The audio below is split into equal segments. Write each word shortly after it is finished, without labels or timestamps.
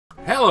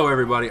Hello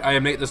everybody, I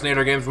am Nate, this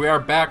Natergamez. We are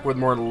back with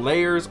more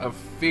Layers of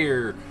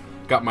Fear.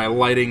 Got my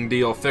lighting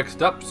deal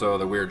fixed up so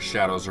the weird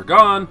shadows are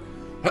gone.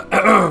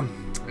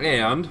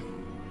 And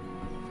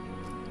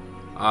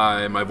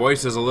my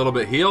voice is a little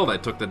bit healed. I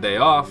took the day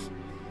off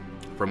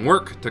from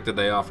work, took the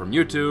day off from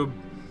YouTube,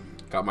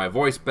 got my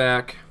voice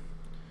back.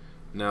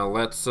 Now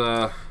let's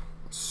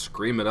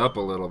scream it up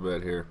a little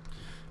bit here.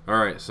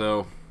 Alright,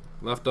 so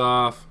left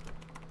off,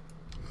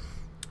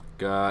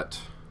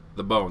 got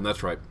the bone,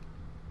 that's right.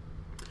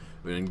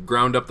 We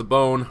ground up the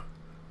bone,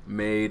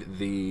 made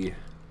the...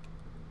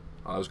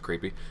 oh, that was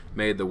creepy.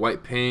 Made the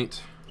white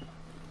paint.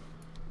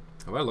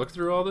 Have I looked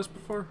through all this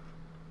before?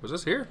 Was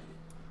this here?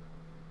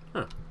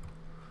 Huh.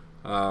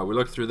 We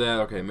looked through that.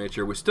 Okay, made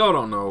sure. We still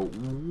don't know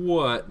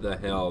what the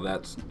hell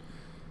that's...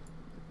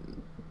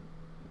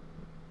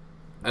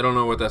 I don't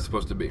know what that's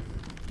supposed to be.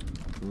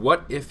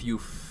 What if you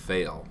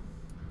fail?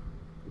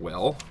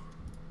 Well,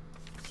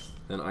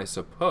 then I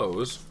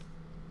suppose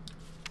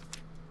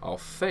I'll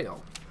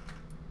fail.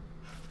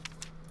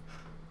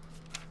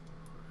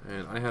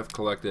 And I have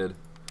collected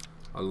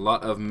a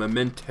lot of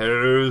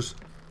mementos.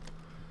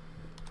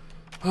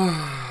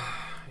 You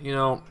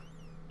know,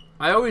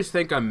 I always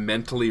think I'm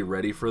mentally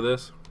ready for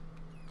this.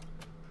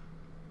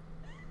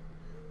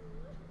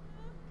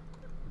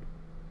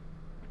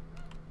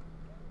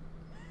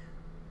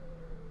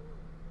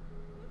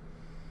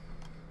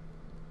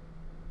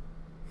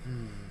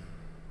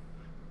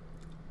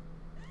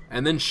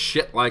 And then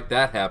shit like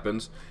that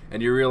happens,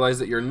 and you realize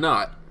that you're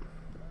not.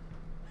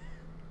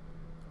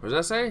 What does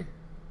that say?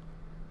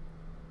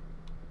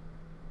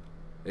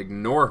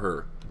 Ignore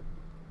her.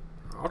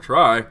 I'll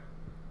try.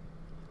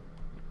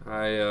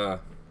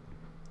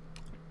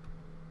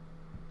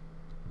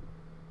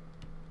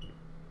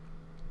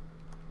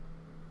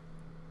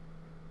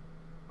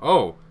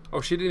 Oh,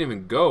 she didn't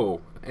even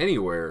go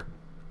anywhere.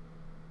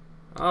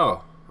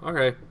 Oh,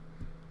 okay.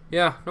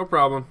 Yeah, no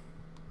problem.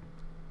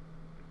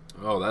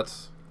 Oh,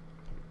 that's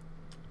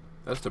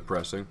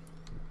depressing.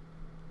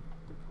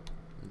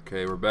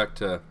 Okay, we're back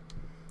to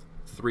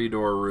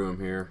 3-door room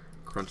here.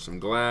 Crunch some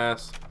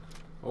glass.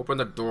 Open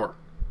the door.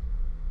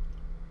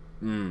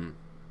 I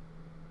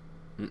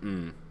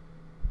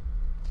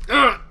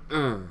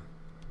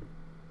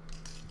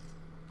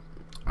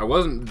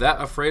wasn't that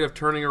afraid of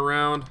turning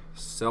around,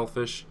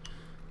 selfish,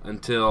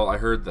 until I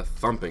heard the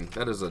thumping.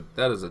 That is a,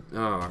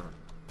 oh.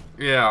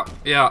 Yeah,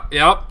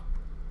 yep.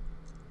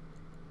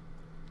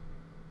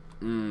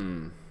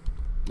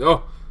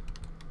 Oh.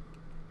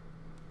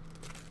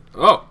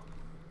 Oh.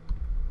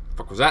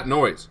 Fuck was that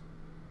noise?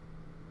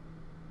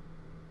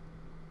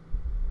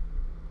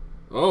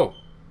 Oh.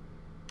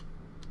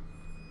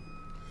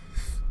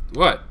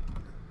 What?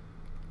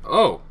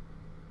 Oh.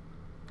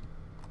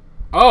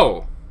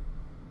 Oh.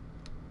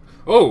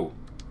 Oh.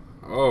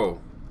 Oh.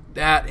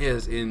 That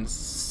is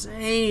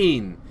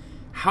insane.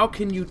 How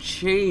can you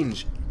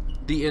change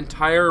the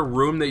entire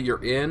room that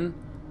you're in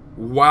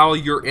while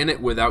you're in it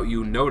without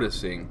you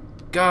noticing?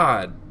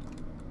 God.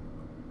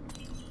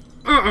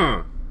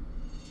 Ugh!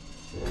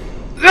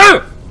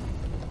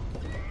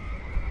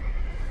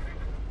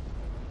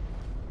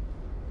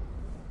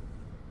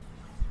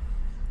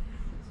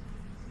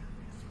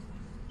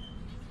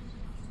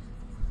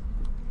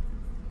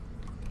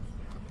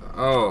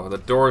 Oh, the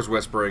door's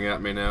whispering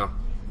at me now.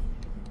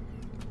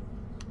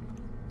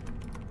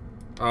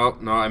 Oh,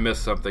 no, I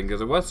missed something, because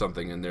there was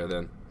something in there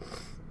then.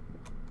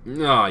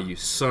 Oh, you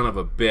son of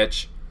a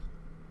bitch.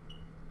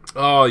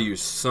 Oh, you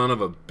son of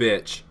a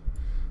bitch.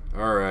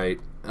 Alright.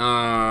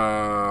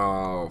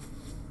 Oh,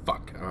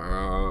 fuck.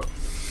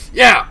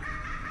 Yeah!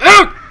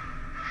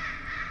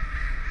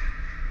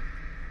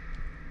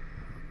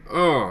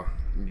 Oh,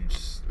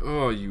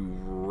 you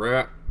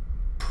rat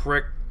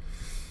prick.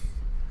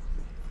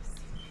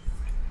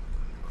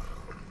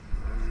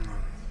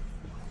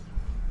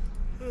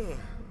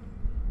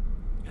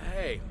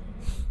 Hey,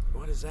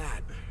 what is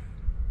that?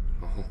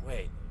 Oh.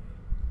 Wait,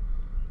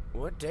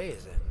 what day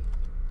is it?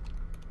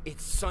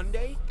 It's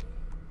Sunday?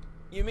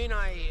 You mean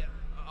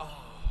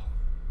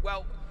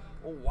well,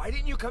 why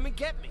didn't you come and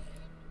get me?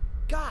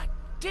 God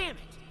damn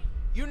it!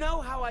 You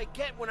know how I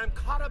get when I'm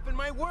caught up in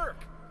my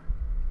work.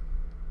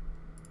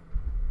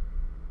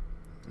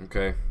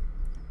 Okay,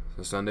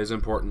 so Sunday's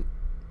important.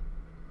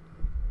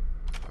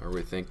 Are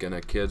we thinking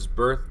a kid's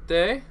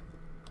birthday?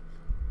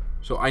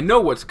 So I know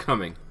what's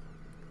coming.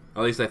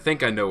 At least I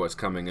think I know what's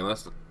coming,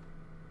 unless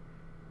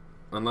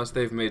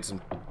they've made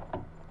some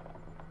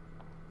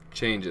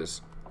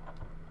changes.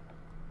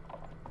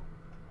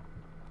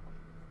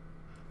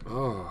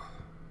 Oh.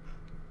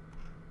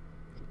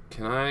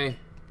 Can I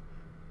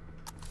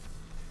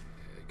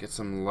get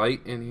some light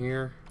in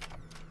here?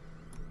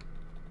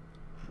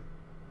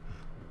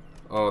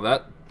 Oh,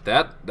 that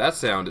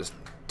sound is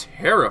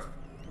terrifying.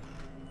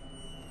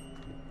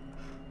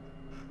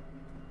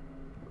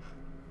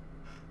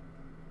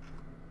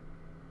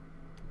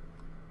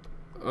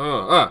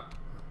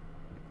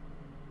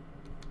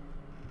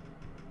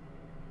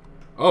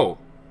 Oh.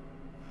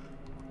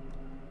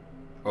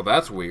 Oh,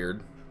 that's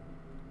weird.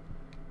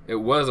 It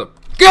was a...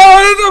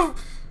 God!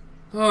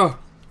 Oh.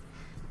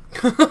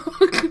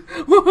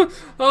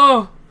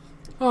 Oh.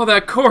 Oh,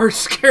 that cord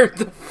scared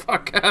the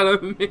fuck out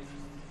of me.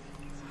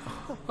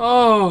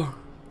 Oh.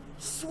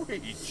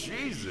 Sweet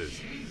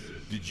Jesus.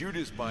 Did you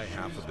just buy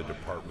half of the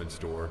department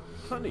store?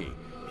 Honey,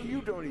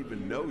 you don't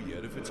even know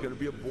yet if it's going to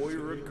be a boy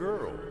or a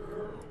girl.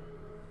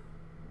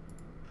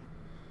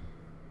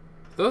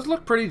 Those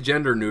look pretty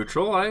gender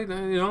neutral. I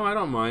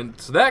don't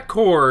mind. So that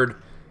cord,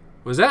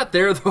 was that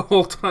there the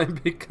whole time?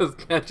 Because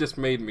that just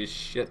made me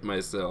shit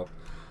myself.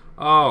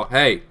 Oh,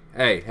 hey,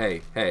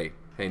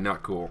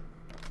 not cool.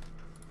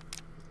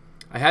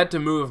 I had to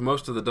move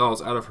most of the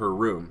dolls out of her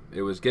room.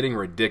 It was getting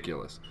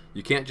ridiculous.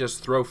 You can't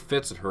just throw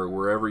fits at her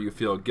wherever you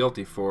feel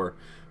guilty for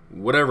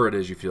whatever it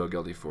is you feel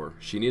guilty for.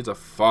 She needs a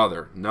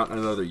father, not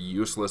another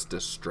useless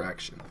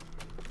distraction.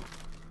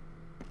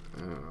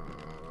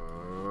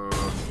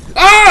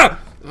 Ah!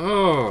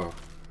 Oh.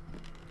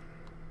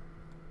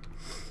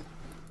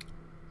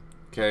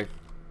 Okay.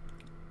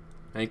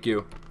 Thank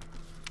you.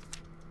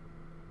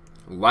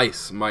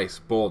 Lice, mice,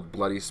 bold,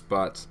 bloody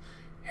spots.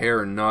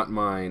 Hair not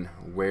mine.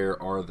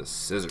 Where are the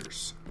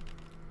scissors?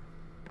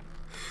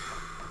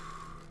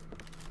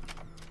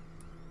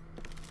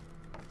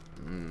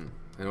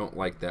 I don't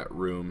like that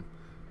room.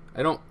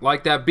 I don't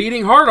like that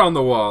beating heart on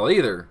the wall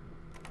either.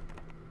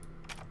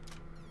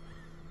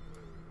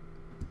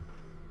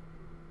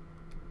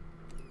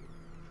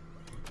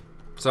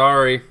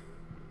 Sorry.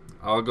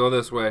 I'll go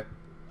this way.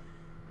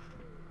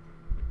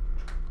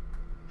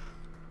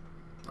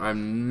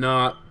 I'm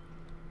not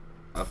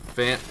a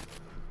fan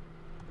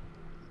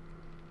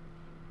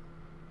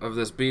of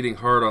this beating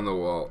heart on the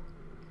wall.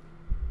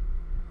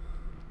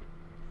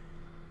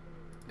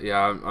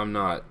 Yeah, I'm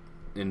not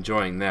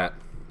enjoying that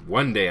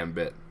one damn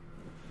bit.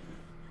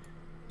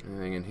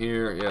 Anything in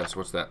here? Yes,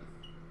 what's that?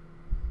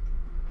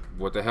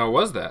 What the hell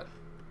was that?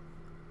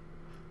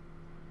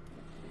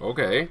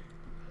 Okay.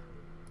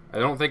 I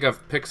don't think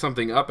I've picked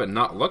something up and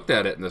not looked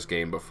at it in this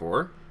game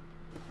before.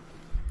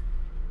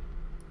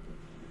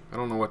 I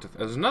don't know what to...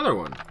 There's another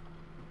one.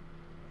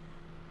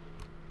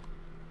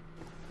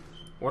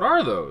 What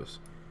are those?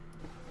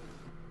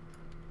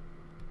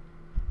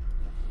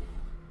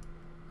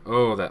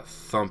 Oh, that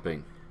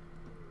thumping.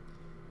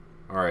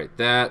 Alright,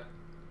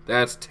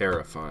 that's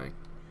terrifying.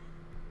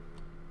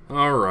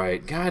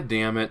 Alright, god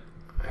damn it.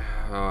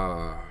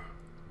 Now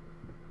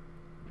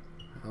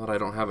that I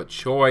don't have a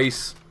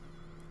choice.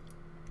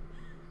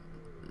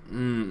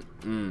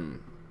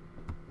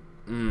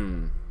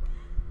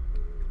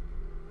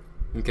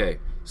 Okay,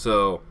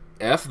 so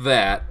F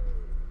that.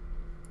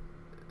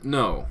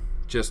 No,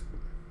 just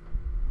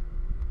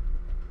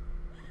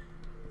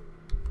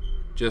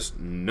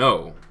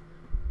no.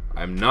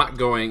 I'm not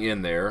going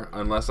in there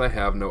unless I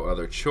have no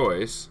other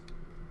choice.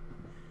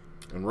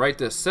 And right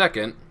this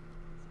second,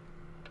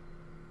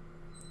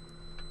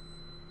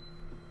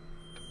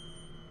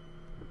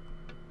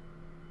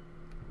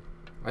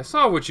 I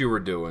saw what you were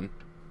doing.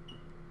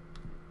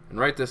 And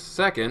right this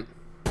second,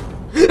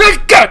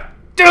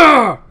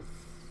 God!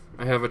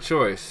 I have a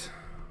choice.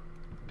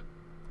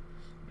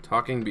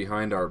 Talking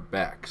behind our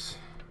backs.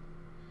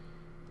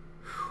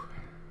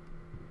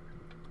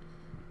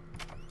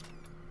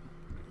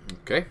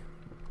 Okay.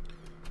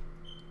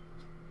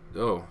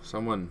 Oh,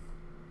 someone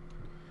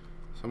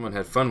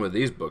had fun with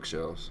these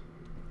bookshelves.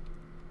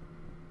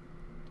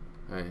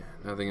 Hey,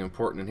 nothing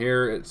important in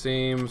here, it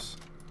seems.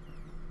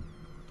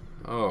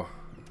 Oh,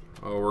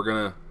 we're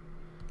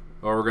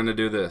gonna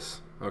do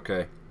this.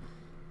 Okay,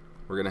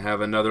 we're gonna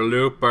have another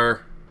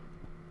looper.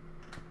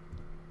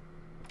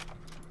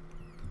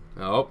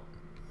 Oh.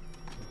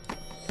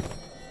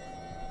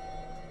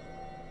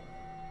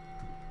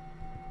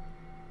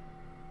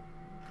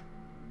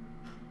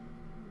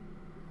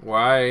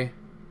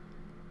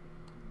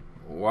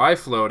 Why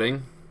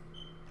floating?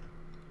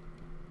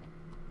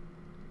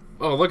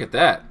 Oh, look at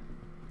that.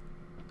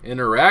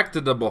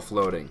 Interactable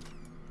floating.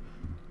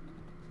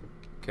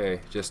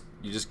 Okay,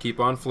 you just keep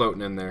on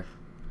floating in there.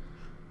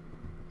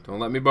 Don't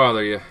let me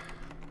bother you.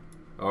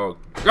 Oh,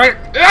 great!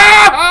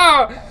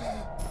 Ah!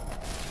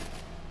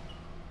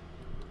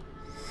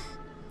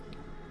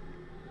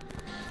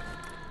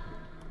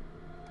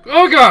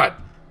 Oh God!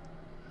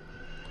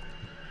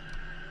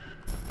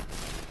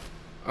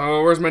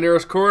 Oh, where's my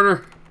nearest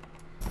corner?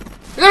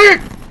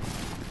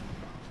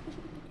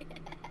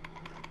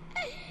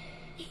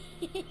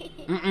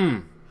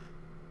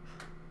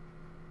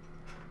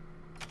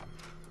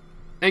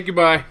 Thank you,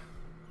 bye.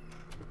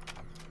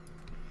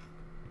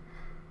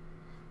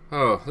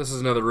 Oh, this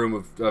is another room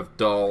of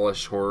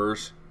dollish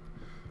horrors.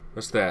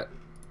 What's that?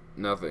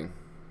 Nothing.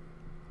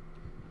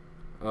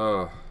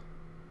 Oh.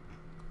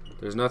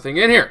 There's nothing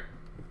in here.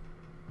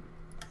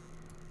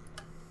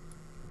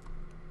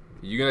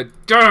 You gonna...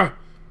 Duh!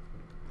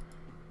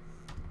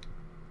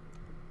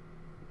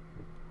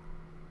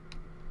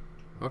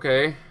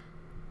 Okay.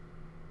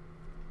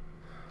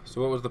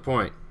 So what was the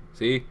point?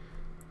 See?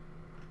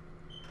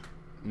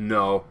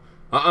 No.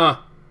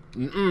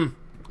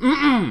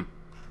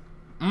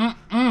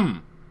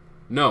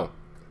 No.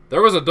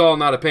 There was a doll,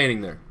 not a painting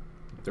there.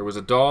 There was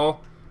a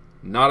doll,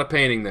 not a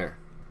painting there.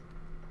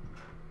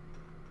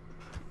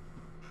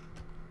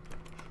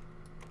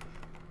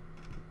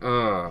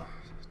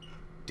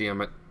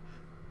 Damn it.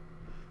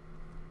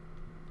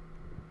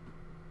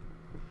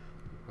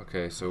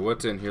 Okay, so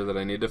what's in here that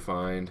I need to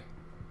find?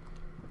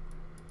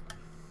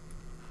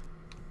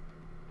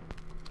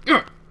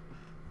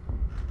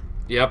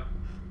 Yep.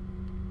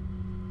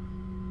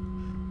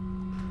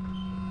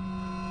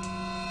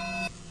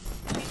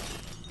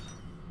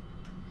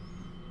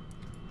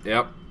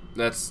 Yep.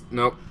 That's...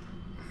 Nope.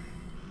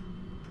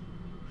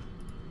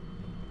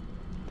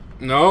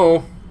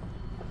 No.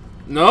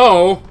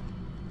 No.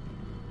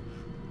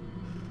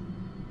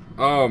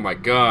 Oh my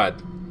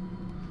god.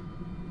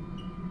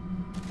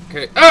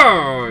 Okay.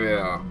 Oh,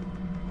 yeah.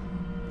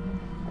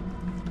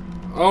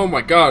 Oh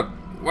my god.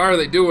 Why are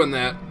they doing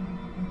that?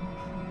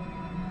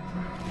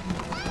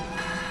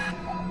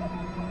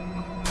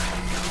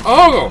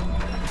 Oh!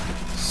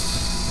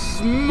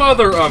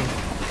 Mother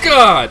of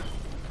God!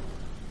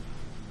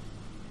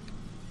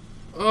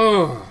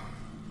 Oh.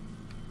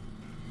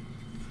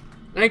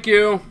 Thank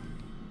you.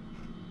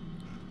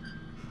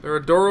 There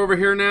a door over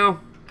here now?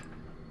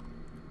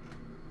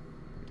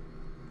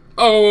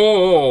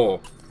 Oh!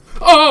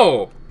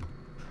 Oh!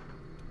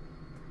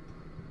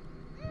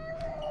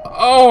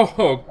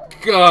 Oh,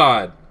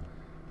 God!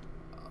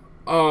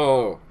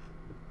 Oh.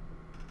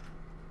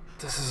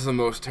 This is the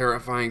most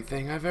terrifying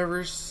thing I've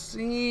ever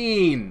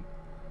seen.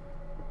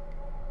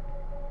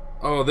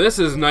 Oh, this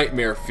is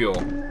nightmare fuel.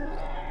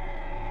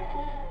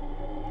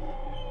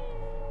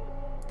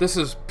 This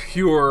is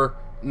pure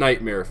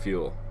nightmare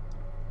fuel.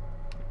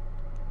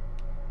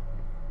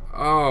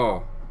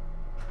 Oh.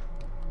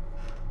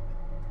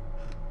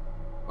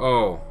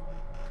 Oh.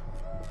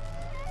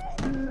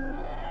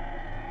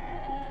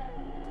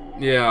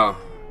 Yeah.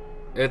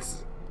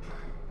 It's...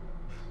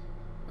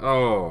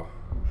 Oh.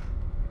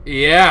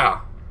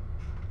 Yeah.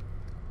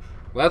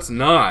 Let's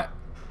not.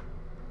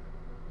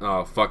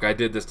 Oh, fuck. I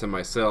did this to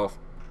myself.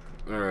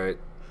 Alright.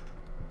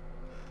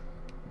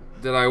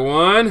 Did I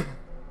win?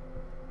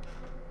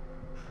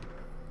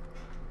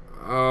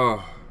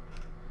 Oh.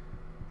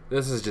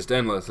 This is just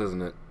endless,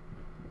 isn't it?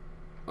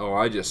 Oh,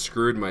 I just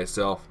screwed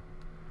myself.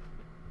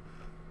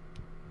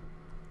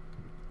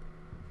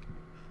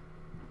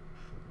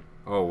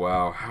 Oh,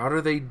 wow. How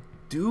do they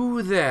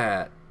do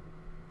that?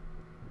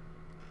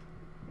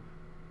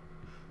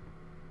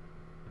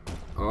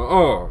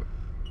 Oh,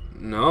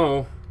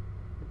 no.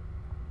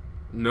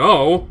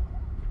 No.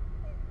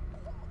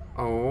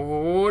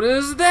 Oh, what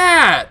is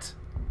that?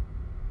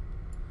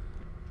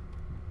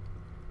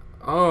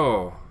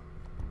 Oh.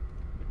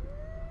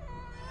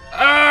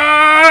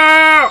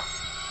 Ah!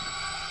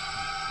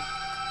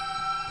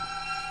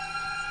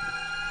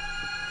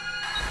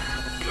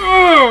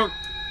 Oh!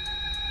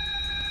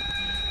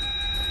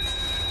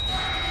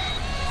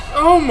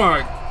 Oh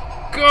my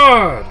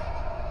God.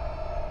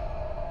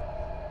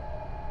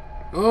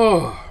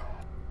 Oh.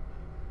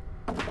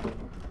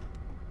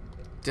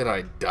 Did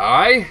I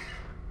die?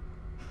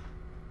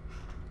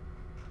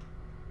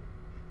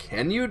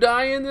 Can you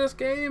die in this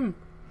game?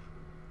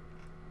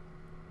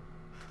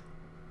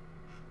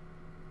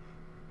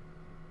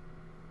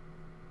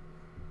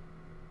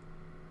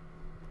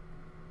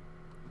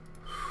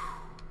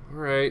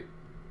 Alright.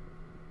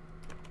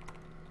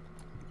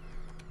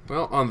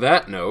 Well, on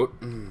that note...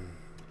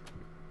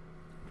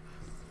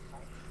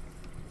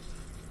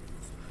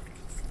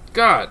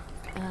 God!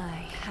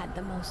 I had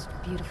the most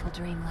beautiful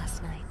dream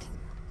last night.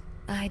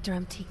 I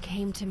dreamt he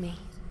came to me,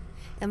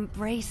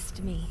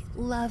 embraced me,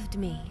 loved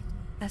me,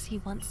 as he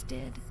once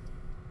did.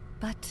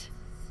 But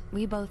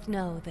we both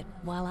know that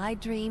while I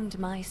dreamed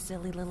my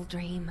silly little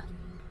dream,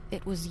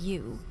 it was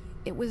you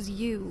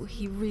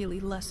he really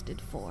lusted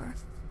for.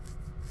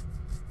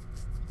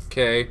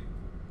 Okay.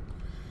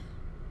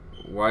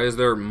 Why is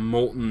there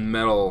molten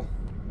metal?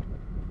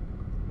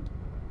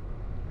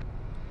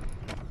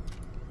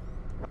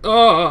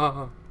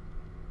 Ah!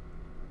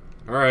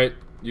 Alright,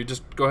 you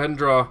just go ahead and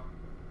draw.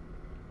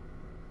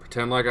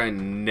 Pretend like I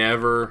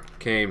never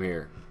came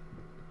here.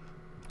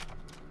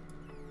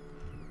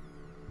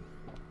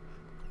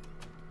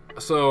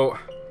 So,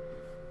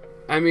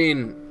 I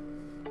mean,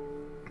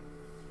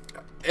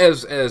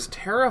 as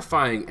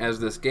terrifying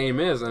as this game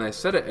is, and I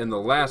said it in the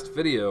last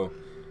video,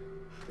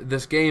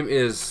 this game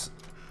is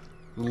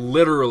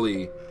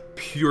literally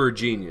pure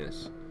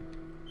genius.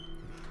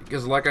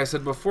 Because like I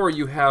said before,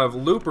 you have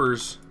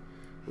loopers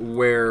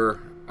where,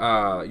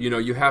 you know,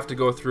 you have to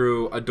go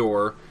through a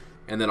door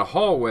and then a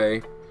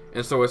hallway,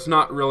 and so it's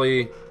not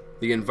really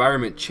the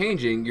environment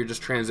changing, you're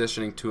just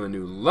transitioning to a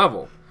new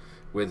level.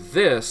 With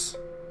this,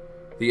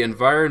 the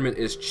environment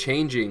is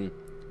changing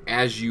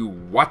as you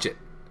watch it.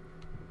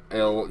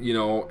 You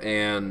know,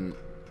 and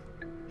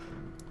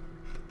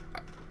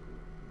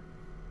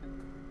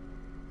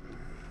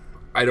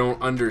I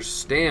don't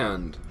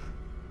understand.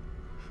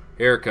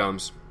 Here it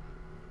comes.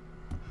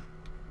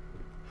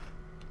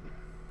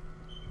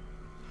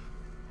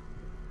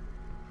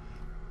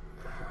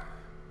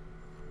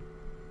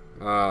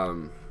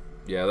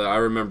 Yeah, I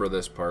remember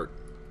this part.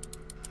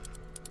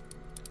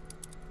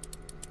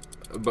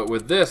 But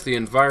with this, the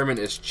environment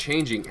is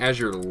changing as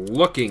you're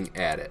looking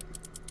at it.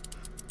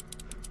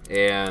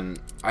 And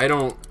I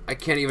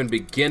can't even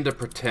begin to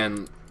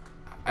pretend.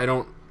 I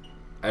don't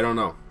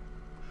know.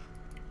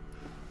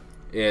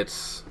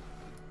 It's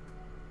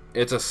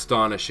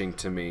astonishing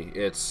to me.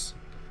 It's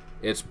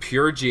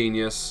pure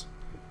genius.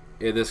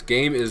 This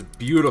game is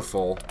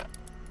beautiful.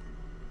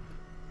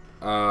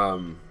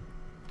 The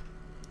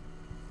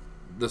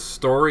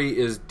story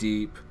is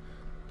deep.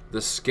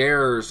 The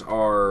scares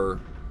are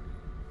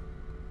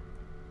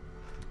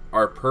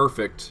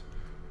perfect.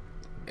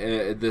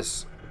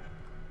 This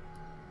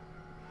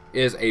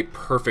is a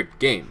perfect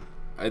game.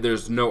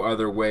 There's no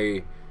other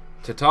way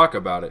to talk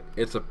about it.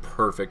 It's a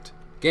perfect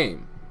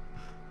game.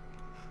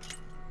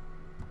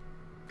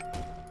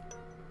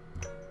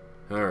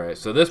 Alright,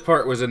 so this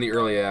part was in the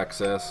early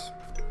access.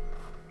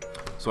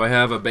 So I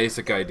have a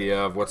basic idea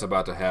of what's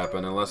about to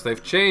happen, unless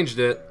they've changed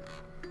it,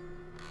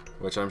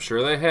 which I'm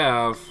sure they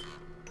have.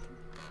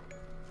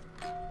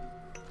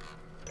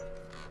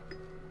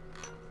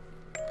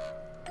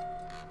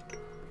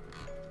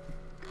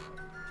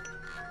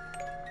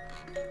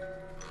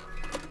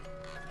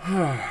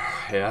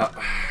 Yeah.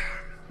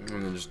 And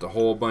then just a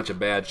whole bunch of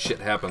bad shit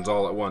happens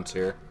all at once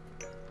here.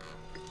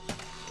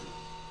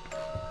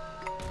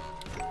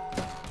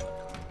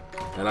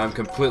 And I'm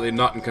completely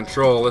not in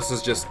control. This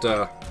is just,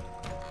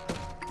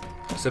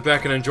 sit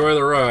back and enjoy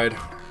the ride.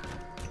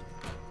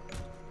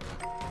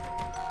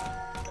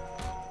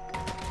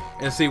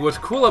 And see, what's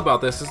cool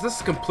about this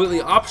is completely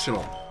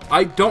optional.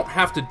 I don't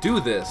have to do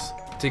this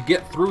to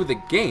get through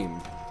the game.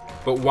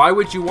 But why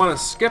would you want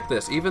to skip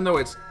this, even though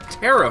it's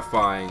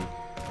terrifying?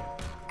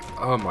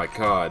 Oh my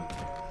god.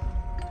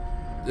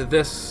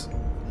 It's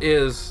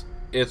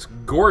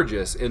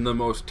gorgeous in the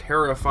most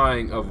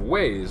terrifying of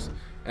ways,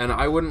 and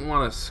I wouldn't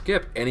want to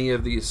skip any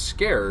of these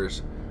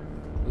scares.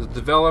 The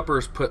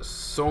developers put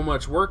so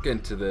much work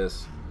into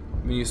this.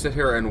 I mean, you sit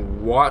here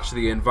and watch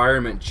the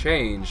environment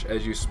change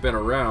as you spin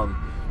around.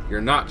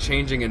 You're not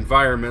changing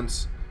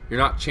environments. You're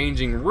not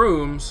changing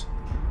rooms.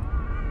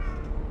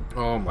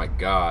 Oh my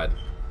god.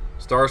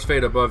 Stars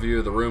fade above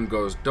you. The room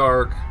goes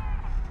dark.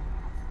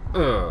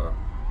 Ugh.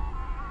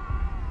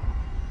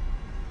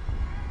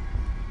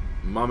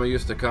 Mama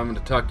used to come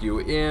to tuck you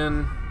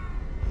in.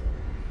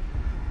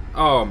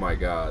 Oh my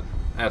god.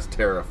 That's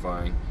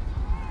terrifying.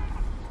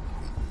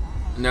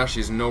 Now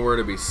she's nowhere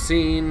to be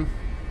seen.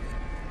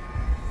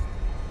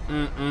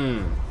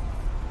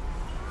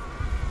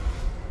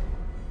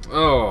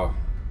 Oh.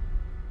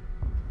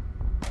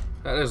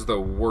 That is the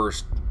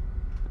worst.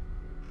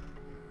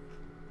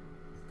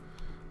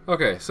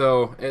 Okay,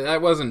 so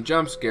that wasn't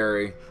jump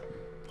scary.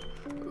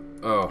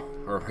 Oh,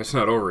 or it's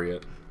not over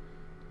yet.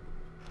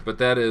 But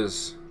that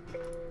is...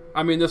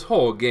 I mean, this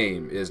whole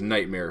game is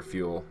nightmare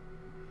fuel.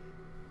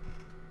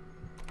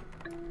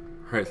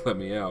 Right, let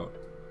me out.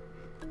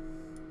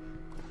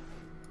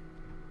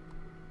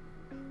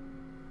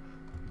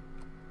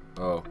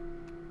 Oh.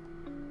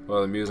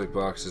 Well, the music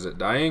box, is it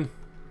dying?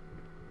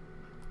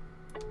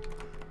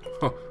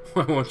 Oh,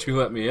 why won't you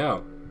let me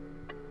out?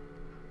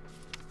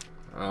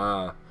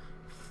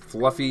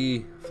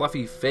 Fluffy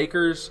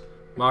fakers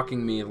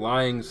mocking me,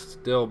 lying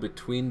still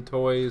between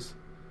toys.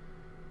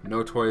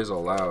 No toys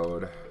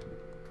allowed.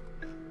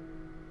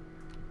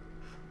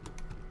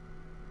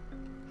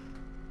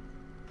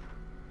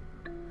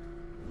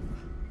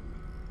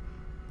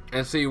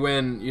 And see,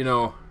 when, you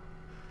know,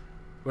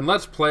 when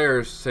Let's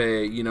Players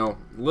say, you know,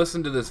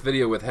 listen to this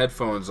video with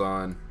headphones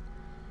on,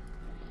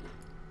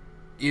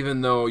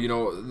 even though, you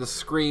know, the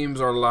screams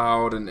are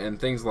loud and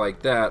things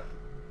like that,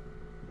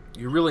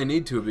 you really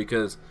need to,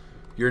 because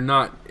you're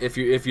not, if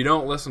you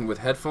don't listen with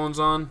headphones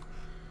on,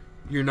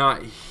 you're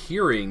not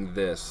hearing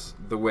this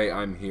the way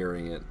I'm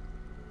hearing it.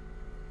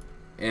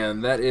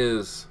 And that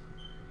is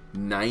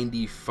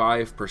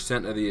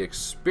 95% of the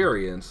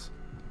experience,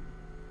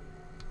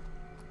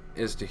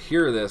 is to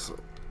hear this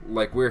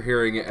like we're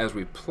hearing it as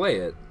we play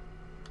it.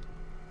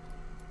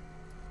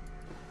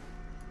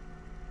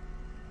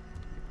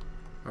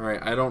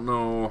 Alright, I don't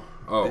know.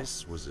 Oh.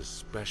 This was a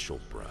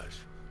special brush.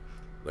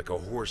 Like a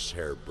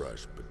horsehair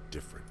brush, but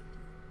different.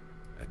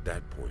 At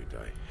that point,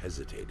 I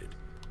hesitated.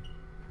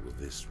 Will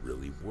this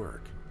really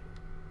work?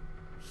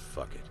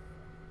 Fuck it.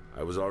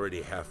 I was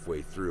already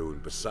halfway through,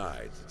 and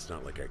besides, it's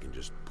not like I can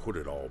just put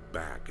it all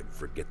back and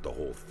forget the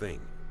whole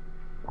thing.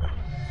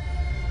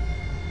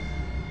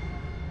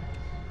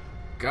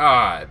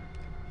 God.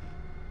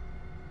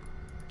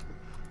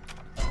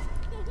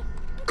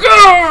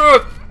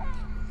 God!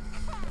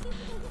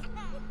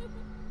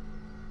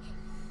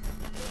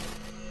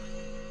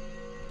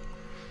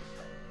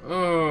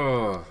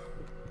 Oh.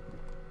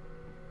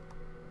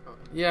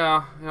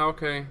 Yeah,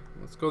 okay.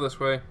 Let's go this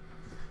way.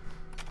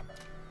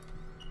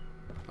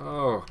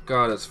 Oh,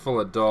 God, it's full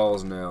of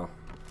dolls now.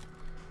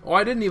 Oh,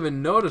 I didn't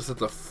even notice that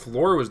the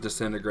floor was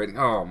disintegrating.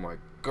 Oh, my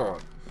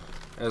God.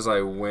 As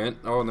I went.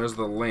 Oh, and there's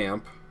the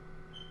lamp.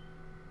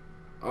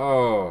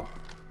 Oh.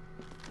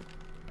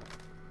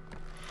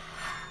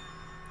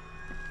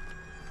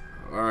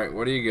 Alright,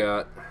 what do you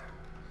got?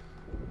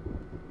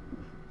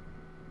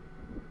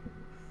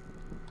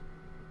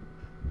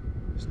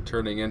 It's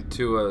turning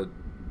into a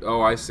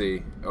Oh, I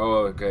see.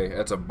 Oh, okay.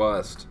 That's a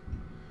bust.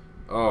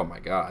 Oh, my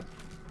God.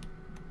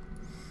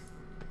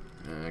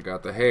 I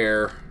got the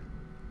hair.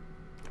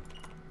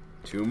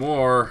 2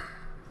 more.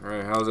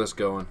 Alright, how's this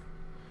going?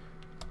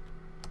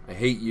 I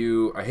hate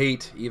you. I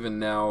hate even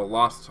now.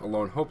 Lost,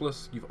 alone,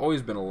 hopeless. You've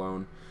always been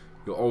alone.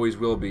 You always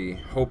will be.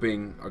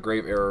 Hoping a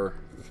grave error.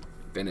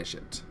 Finish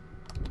it.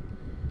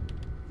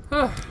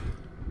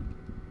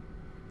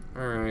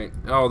 Alright.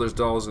 Oh, there's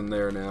dolls in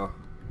there now.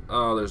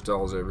 Oh, there's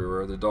dolls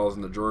everywhere. There's dolls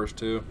in the drawers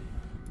too.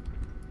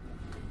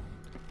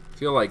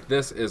 Feel like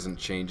this isn't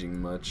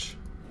changing much.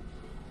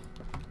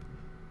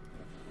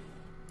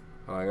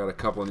 Oh, I got a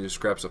couple of new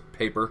scraps of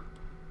paper.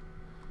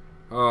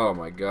 Oh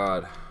my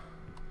God.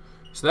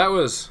 So that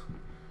was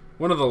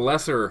one of the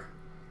lesser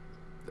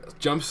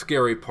jump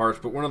scary parts,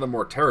 but one of the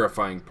more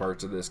terrifying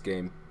parts of this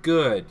game.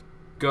 Good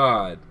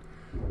God.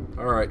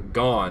 Alright,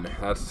 gone.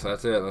 That's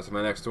it. That's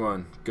my next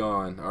one.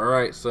 Gone.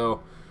 Alright,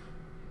 so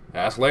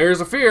that's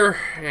Layers of Fear,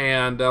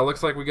 and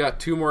looks like we got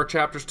 2 more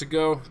chapters to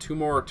go. Two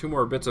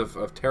more bits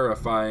of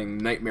terrifying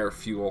nightmare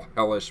fuel,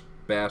 hellish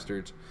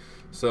bastards.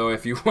 So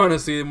if you want to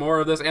see more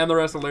of this and the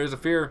rest of Layers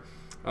of Fear,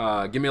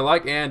 give me a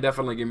like and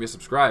definitely give me a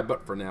subscribe.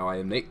 But for now, I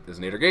am Nate. This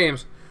is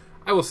Natergamez.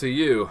 I will see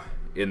you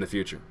in the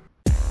future.